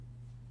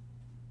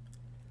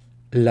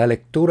La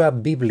lectura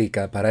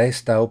bíblica para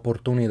esta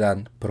oportunidad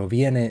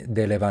proviene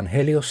del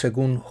Evangelio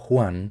según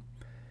Juan,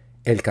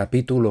 el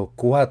capítulo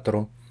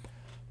 4,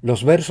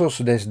 los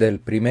versos desde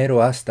el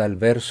primero hasta el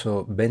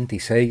verso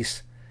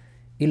 26,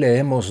 y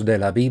leemos de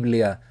la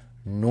Biblia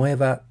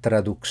Nueva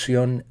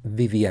Traducción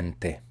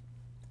Viviente.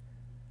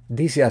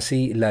 Dice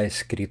así la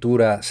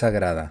Escritura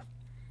Sagrada.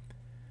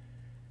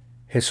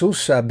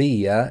 Jesús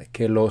sabía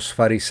que los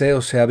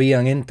fariseos se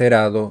habían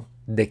enterado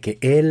de que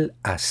él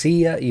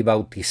hacía y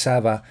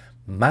bautizaba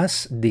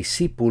más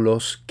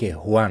discípulos que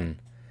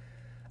Juan,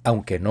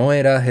 aunque no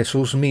era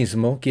Jesús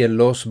mismo quien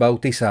los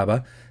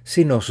bautizaba,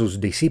 sino sus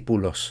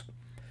discípulos.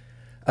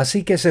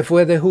 Así que se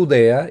fue de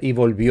Judea y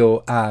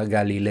volvió a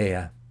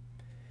Galilea.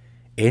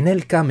 En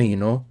el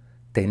camino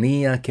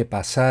tenía que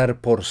pasar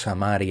por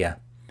Samaria.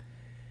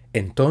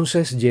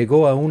 Entonces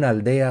llegó a una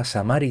aldea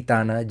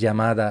samaritana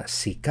llamada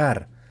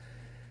Sicar,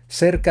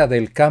 cerca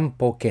del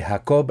campo que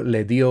Jacob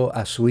le dio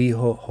a su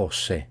hijo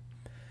José.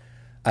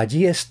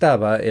 Allí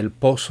estaba el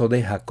pozo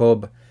de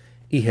Jacob,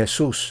 y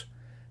Jesús,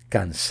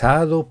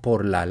 cansado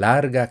por la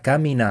larga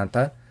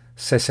caminata,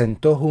 se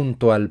sentó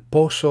junto al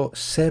pozo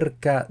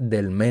cerca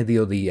del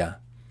mediodía.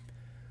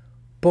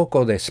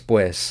 Poco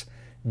después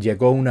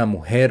llegó una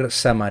mujer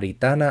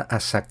samaritana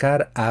a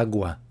sacar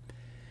agua,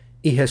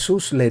 y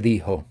Jesús le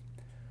dijo: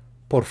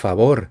 «Por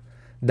favor,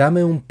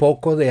 dame un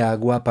poco de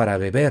agua para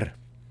beber».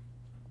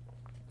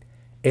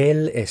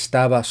 Él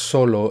estaba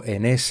solo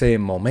en ese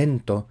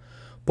momento,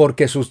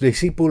 porque sus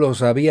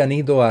discípulos habían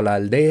ido a la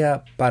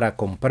aldea para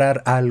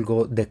comprar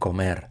algo de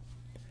comer.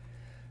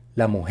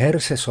 La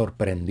mujer se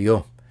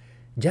sorprendió,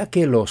 ya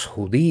que los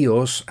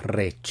judíos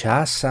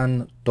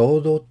rechazan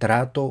todo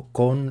trato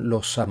con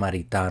los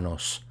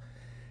samaritanos.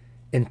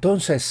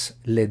 Entonces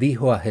le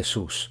dijo a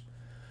Jesús: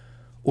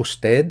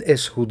 «Usted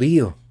es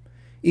judío,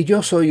 y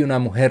yo soy una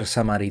mujer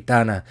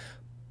samaritana.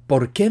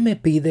 ¿Por qué me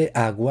pide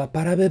agua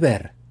para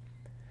beber?»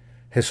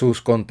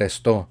 Jesús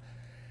contestó: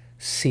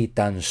 «Si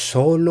tan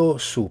solo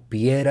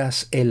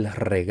supieras el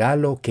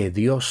regalo que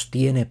Dios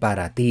tiene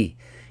para ti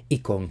y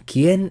con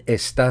quién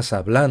estás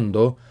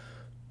hablando,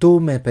 tú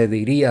me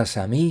pedirías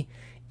a mí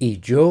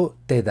y yo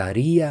te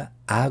daría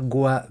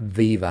agua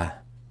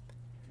viva».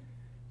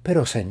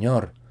 «Pero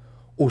Señor,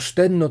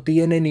 usted no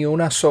tiene ni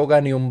una soga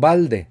ni un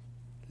balde»,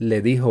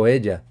 le dijo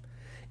ella,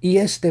 «y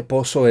este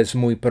pozo es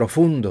muy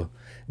profundo.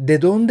 ¿De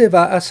dónde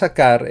va a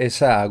sacar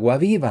esa agua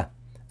viva?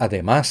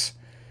 Además,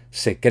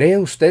 ¿se cree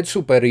usted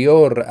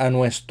superior a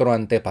nuestro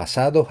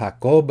antepasado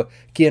Jacob,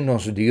 quien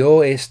nos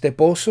dio este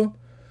pozo?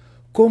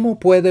 ¿Cómo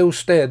puede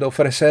usted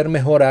ofrecer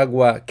mejor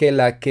agua que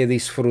la que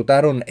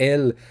disfrutaron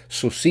él,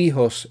 sus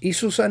hijos y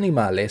sus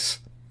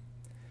animales?»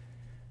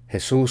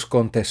 Jesús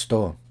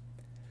contestó: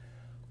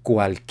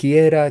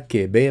 «Cualquiera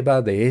que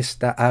beba de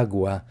esta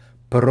agua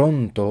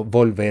pronto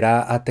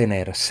volverá a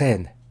tener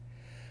sed.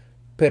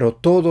 Pero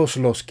todos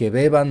los que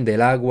beban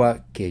del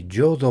agua que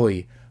yo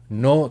doy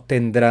no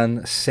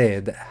tendrán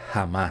sed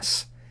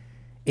jamás.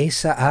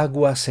 Esa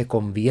agua se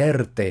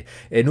convierte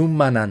en un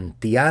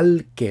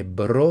manantial que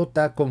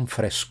brota con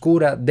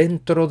frescura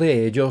dentro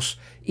de ellos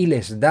y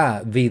les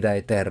da vida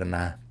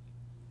eterna».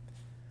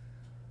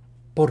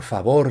 «Por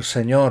favor,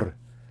 Señor»,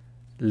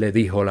 le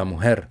dijo la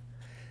mujer,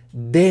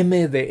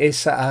 «deme de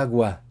esa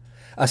agua.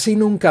 Así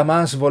nunca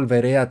más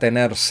volveré a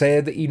tener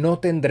sed y no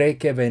tendré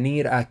que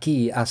venir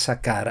aquí a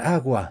sacar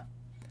agua».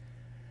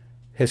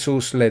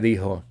 Jesús le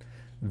dijo: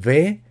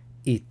 «Ve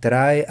y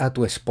trae a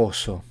tu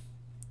esposo».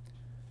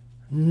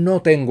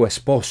 «No tengo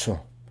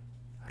esposo»,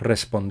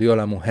 respondió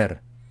la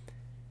mujer.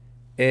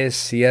 «Es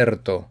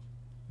cierto»,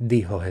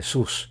 dijo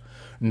Jesús,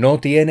 «no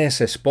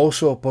tienes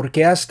esposo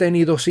porque has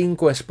tenido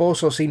 5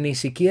 esposos y ni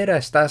siquiera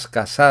estás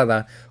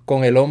casada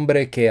con el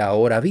hombre que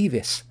ahora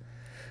vives.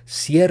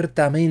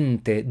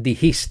 Ciertamente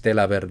dijiste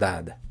la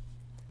verdad».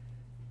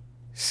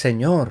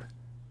 «Señor»,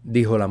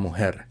 dijo la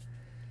mujer,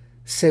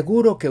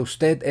 «seguro que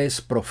usted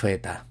es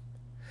profeta.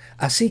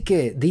 Así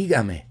que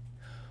dígame,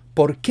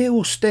 ¿por qué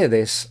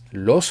ustedes,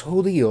 los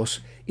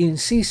judíos,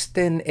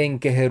 insisten en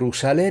que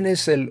Jerusalén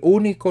es el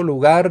único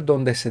lugar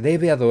donde se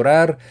debe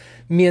adorar,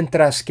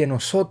 mientras que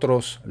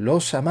nosotros,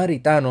 los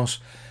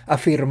samaritanos,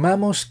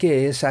 afirmamos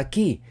que es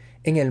aquí,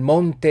 en el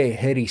monte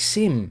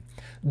Gerizim,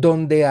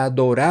 donde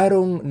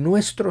adoraron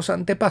nuestros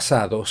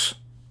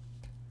antepasados?»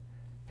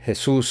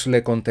 Jesús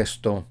le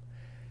contestó: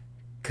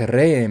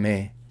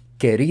 «Créeme,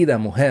 querida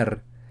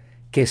mujer,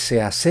 que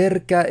se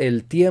acerca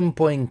el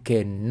tiempo en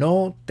que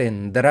no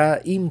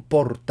tendrá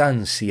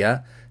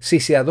importancia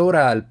si se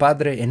adora al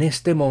Padre en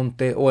este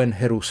monte o en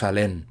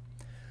Jerusalén.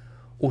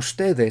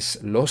 Ustedes,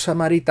 los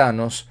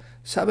samaritanos,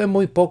 saben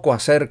muy poco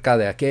acerca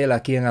de aquel a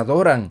quien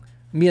adoran,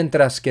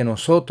 mientras que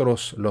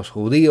nosotros, los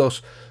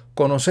judíos,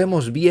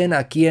 conocemos bien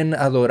a quien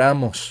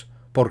adoramos,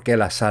 porque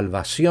la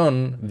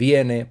salvación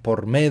viene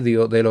por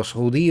medio de los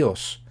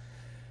judíos.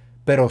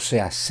 Pero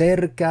se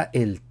acerca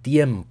el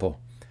tiempo,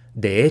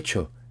 de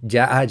hecho,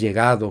 ya ha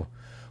llegado,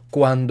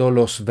 cuando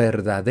los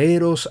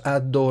verdaderos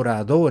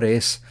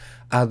adoradores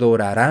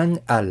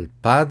adorarán al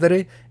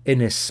Padre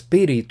en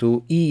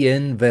espíritu y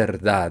en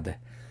verdad.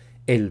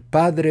 el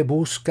Padre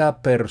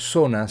busca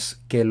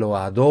personas que lo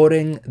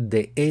adoren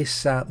de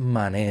esa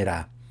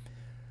manera,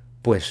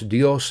 pues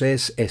Dios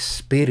es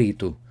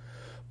espíritu.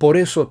 Por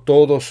eso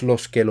todos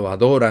los que lo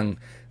adoran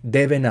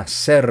deben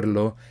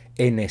hacerlo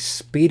en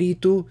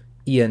espíritu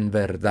y en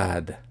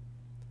verdad.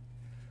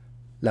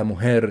 La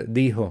mujer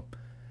dijo: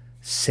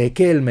 sé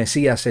que el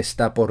Mesías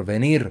está por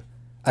venir,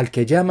 al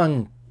que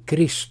llaman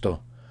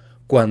Cristo.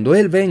 Cuando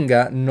Él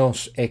venga,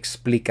 nos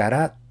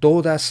explicará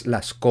todas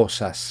las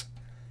cosas.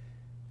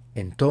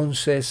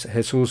 Entonces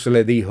Jesús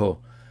le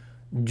dijo: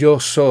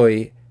 yo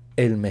soy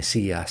el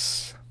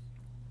Mesías.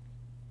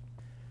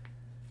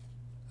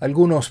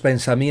 Algunos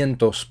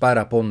pensamientos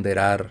para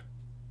ponderar.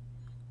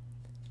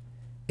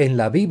 En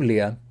la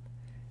Biblia,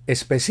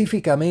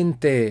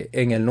 específicamente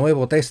en el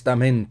Nuevo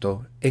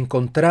Testamento,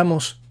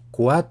 encontramos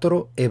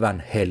 4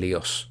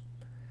 evangelios.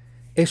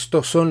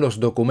 Estos son los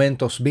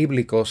documentos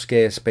bíblicos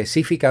que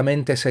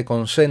específicamente se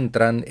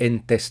concentran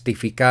en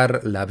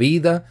testificar la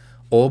vida,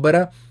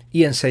 obra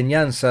y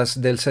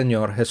enseñanzas del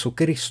Señor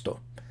Jesucristo.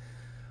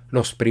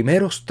 Los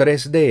primeros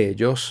 3 de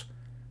ellos,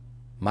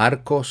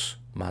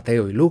 Marcos,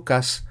 Mateo y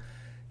Lucas,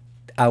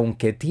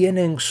 aunque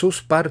tienen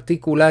sus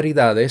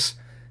particularidades,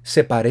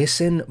 se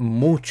parecen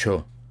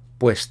mucho,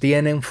 pues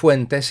tienen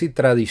fuentes y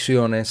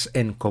tradiciones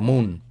en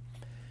común.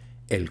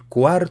 El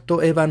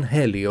 4º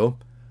evangelio,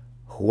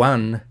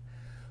 Juan,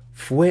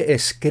 fue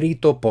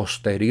escrito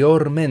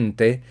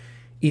posteriormente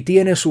y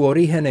tiene su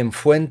origen en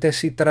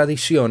fuentes y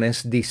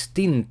tradiciones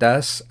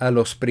distintas a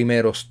los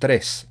primeros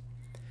 3.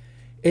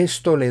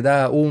 Esto le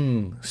da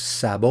un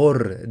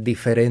sabor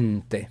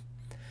diferente.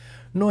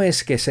 No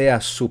es que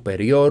sea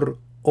superior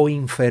o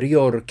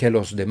inferior que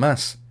los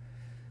demás,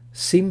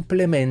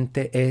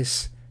 simplemente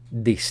es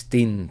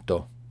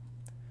distinto.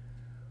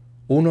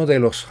 Uno de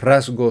los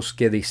rasgos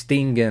que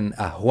distinguen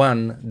a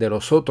Juan de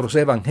los otros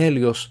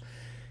evangelios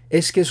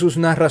es que sus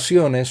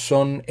narraciones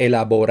son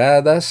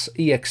elaboradas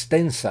y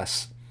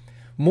extensas,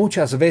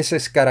 muchas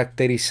veces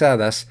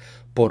caracterizadas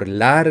por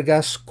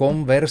largas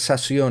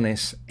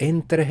conversaciones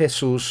entre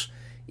Jesús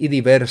y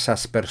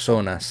diversas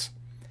personas.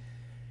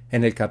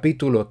 En el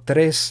capítulo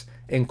 3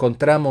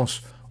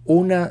 encontramos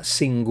una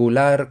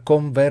singular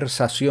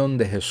conversación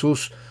de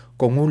Jesús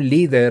con un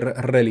líder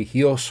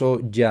religioso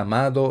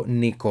llamado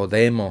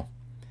Nicodemo.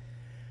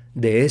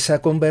 De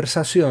esa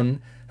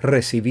conversación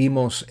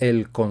recibimos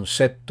el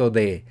concepto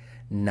de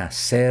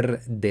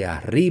nacer de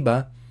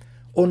arriba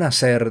o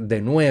nacer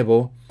de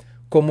nuevo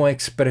como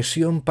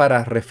expresión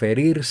para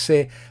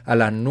referirse a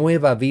la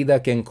nueva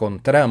vida que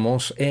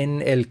encontramos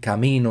en el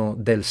camino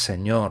del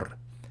Señor.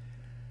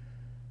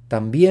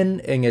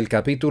 También en el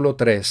capítulo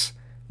 3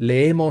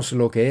 leemos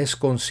lo que es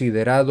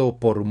considerado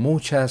por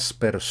muchas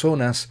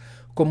personas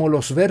como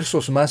los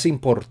versos más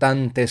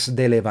importantes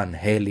del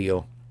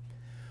Evangelio.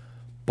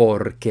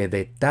 Porque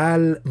de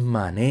tal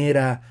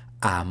manera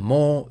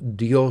amó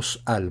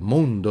Dios al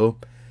mundo,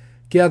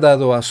 que ha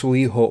dado a su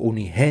Hijo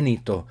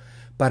unigénito,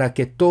 para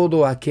que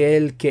todo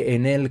aquel que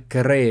en Él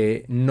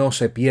cree no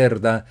se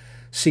pierda,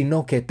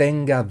 sino que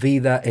tenga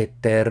vida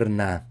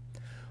eterna.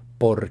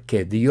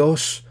 Porque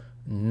Dios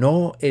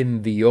no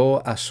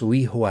envió a su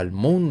Hijo al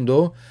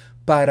mundo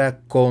para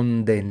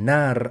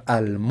condenar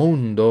al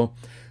mundo,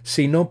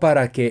 sino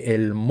para que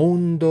el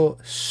mundo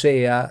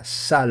sea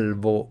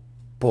salvo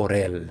por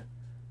Él.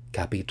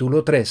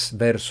 Capítulo 3,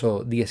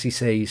 verso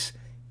 16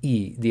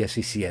 y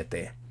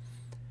 17.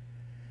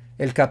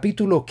 El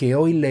capítulo que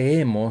hoy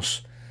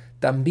leemos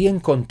también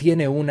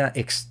contiene una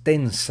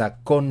extensa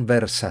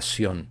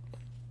conversación.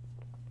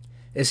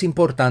 Es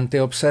importante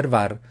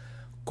observar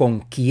con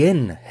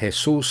quién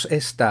Jesús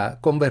está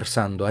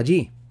conversando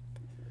allí.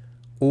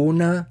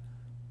 Una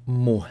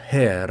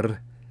mujer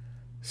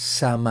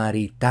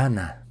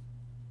samaritana.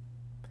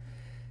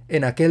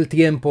 En aquel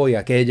tiempo y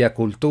aquella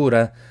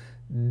cultura,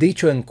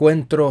 dicho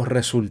encuentro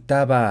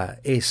resultaba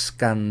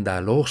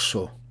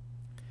escandaloso.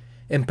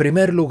 En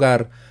primer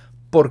lugar,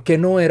 porque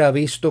no era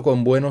visto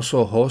con buenos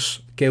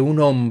ojos que un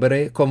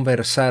hombre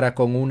conversara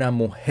con una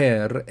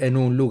mujer en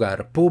un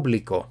lugar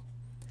público.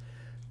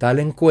 Tal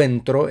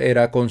encuentro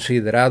era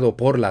considerado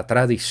por la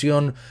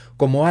tradición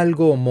como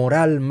algo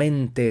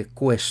moralmente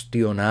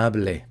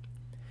cuestionable.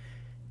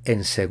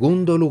 En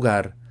segundo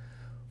lugar,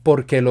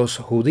 porque los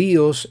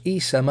judíos y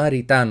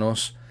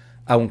samaritanos,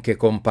 aunque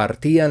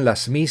compartían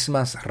las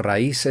mismas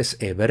raíces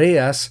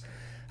hebreas,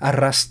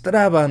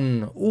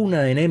 arrastraban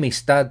una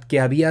enemistad que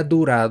había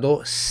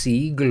durado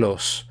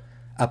siglos,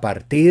 a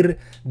partir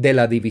de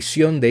la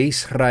división de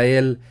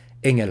Israel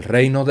en el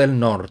reino del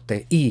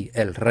norte y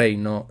el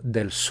reino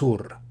del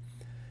sur.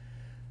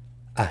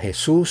 A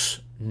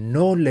Jesús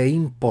no le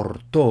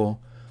importó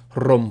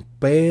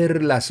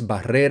romper las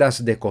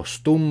barreras de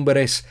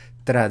costumbres,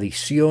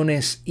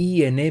 tradiciones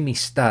y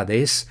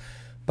enemistades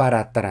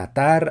para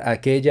tratar a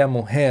aquella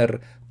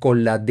mujer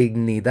con la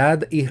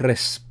dignidad y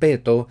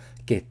respeto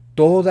que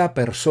toda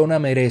persona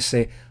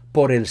merece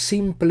por el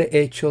simple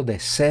hecho de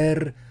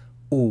ser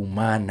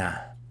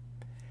humana.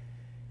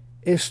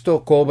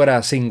 Esto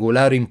cobra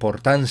singular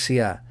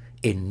importancia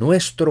en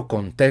nuestro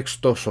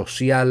contexto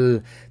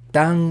social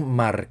tan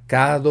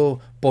marcado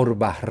por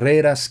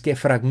barreras que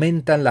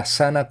fragmentan la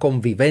sana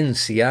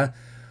convivencia,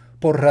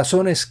 por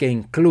razones que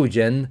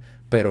incluyen,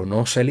 pero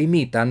no se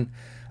limitan,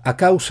 a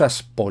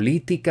causas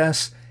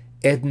políticas,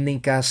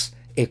 étnicas,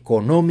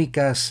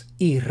 económicas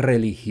y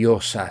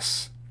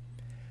religiosas.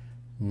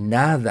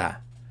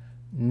 Nada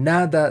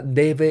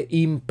debe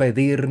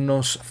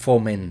impedirnos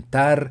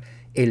fomentar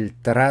el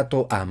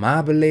trato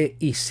amable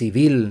y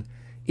civil,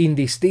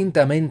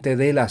 indistintamente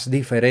de las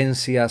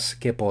diferencias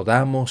que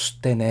podamos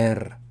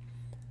tener.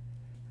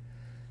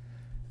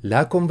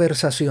 La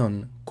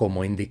conversación,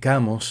 como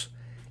indicamos,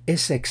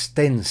 es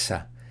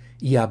extensa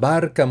y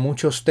abarca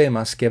muchos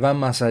temas que van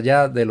más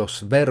allá de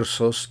los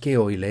versos que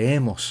hoy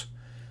leemos.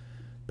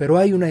 Pero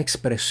hay una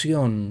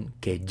expresión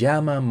que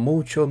llama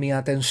mucho mi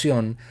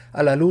atención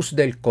a la luz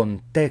del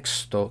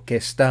contexto que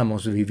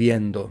estamos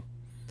viviendo.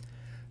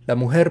 La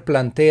mujer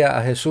plantea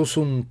a Jesús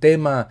un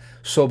tema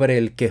sobre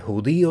el que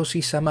judíos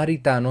y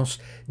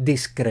samaritanos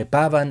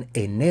discrepaban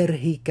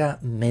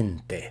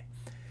enérgicamente: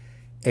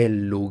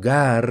 el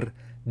lugar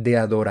de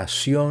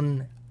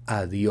adoración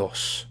a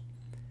Dios.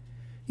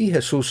 Y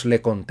Jesús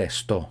le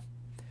contestó: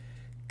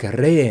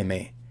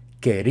 «Créeme,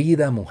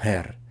 querida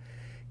mujer,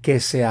 que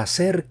se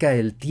acerca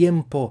el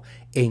tiempo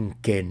en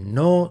que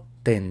no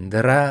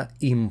tendrá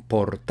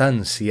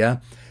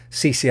importancia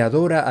si se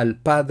adora al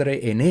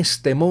Padre en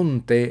este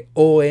monte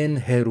o en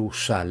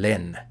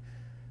Jerusalén».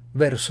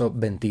 Verso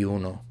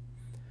 21.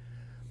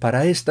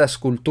 Para estas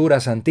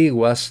culturas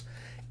antiguas,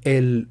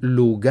 el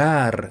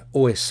lugar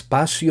o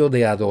espacio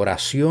de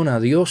adoración a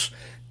Dios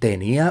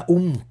tenía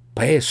un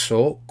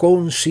peso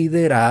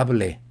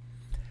considerable.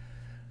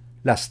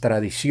 Las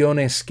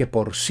tradiciones que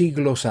por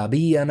siglos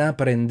habían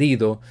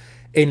aprendido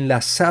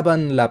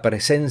enlazaban la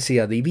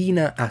presencia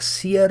divina a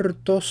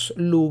ciertos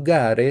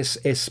lugares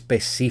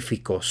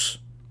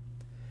específicos.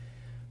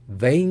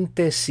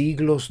 20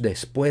 siglos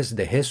después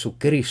de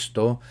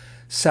Jesucristo,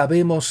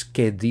 sabemos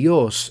que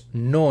Dios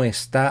no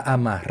está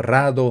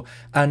amarrado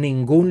a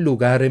ningún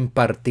lugar en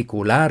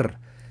particular.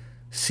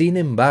 Sin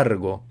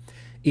embargo,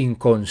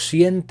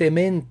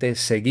 inconscientemente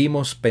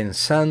seguimos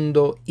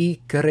pensando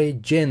y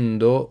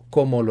creyendo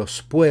como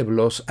los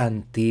pueblos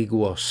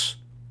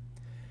antiguos.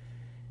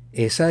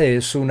 Esa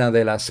es una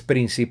de las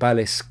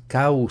principales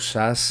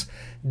causas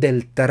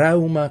del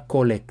trauma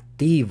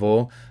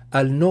colectivo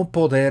al no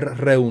poder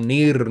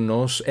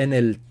reunirnos en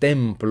el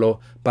templo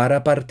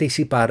para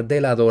participar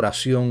de la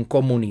adoración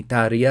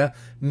comunitaria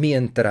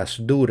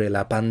mientras dure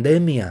la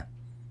pandemia.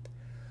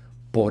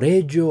 Por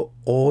ello,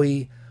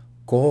 hoy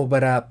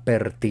cobra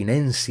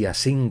pertinencia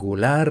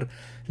singular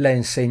la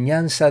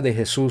enseñanza de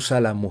Jesús a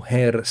la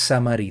mujer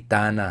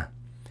samaritana.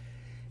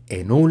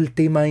 En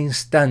última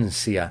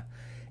instancia,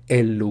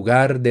 el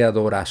lugar de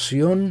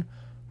adoración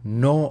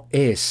no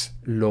es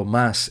lo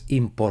más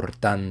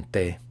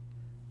importante.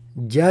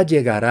 Ya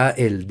llegará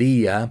el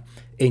día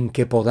en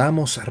que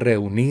podamos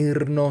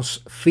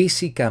reunirnos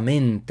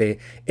físicamente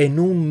en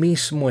un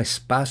mismo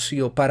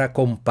espacio para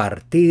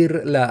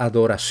compartir la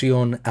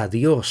adoración a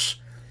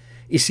Dios.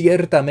 Y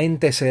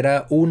ciertamente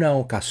será una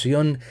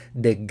ocasión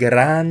de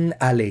gran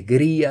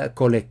alegría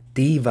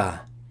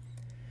colectiva.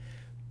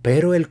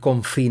 Pero el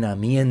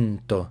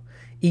confinamiento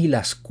y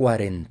las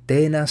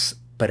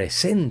cuarentenas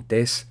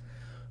presentes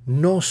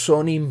no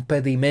son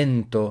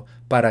impedimento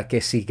para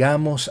que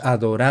sigamos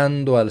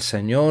adorando al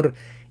Señor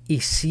y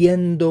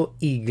siendo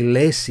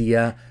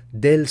iglesia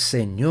del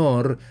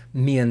Señor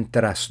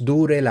mientras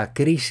dure la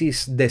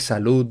crisis de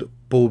salud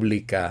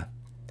pública.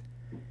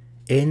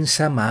 En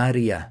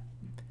Samaria,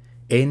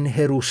 en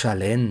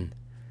Jerusalén,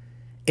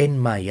 en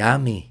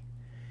Miami,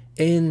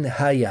 en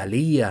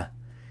Hialeah,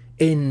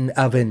 en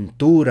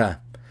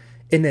Aventura,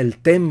 en el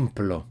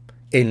templo,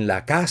 en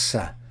la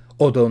casa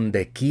o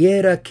donde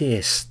quiera que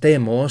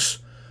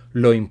estemos,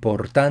 lo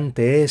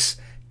importante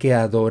es que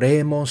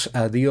adoremos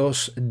a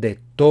Dios de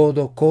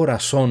todo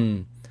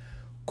corazón,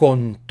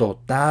 con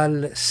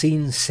total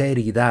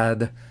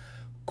sinceridad,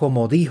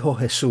 como dijo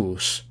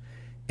Jesús,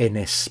 en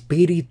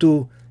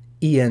espíritu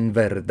y en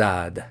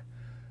verdad.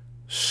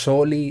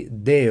 Soli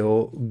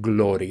Deo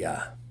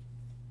Gloria.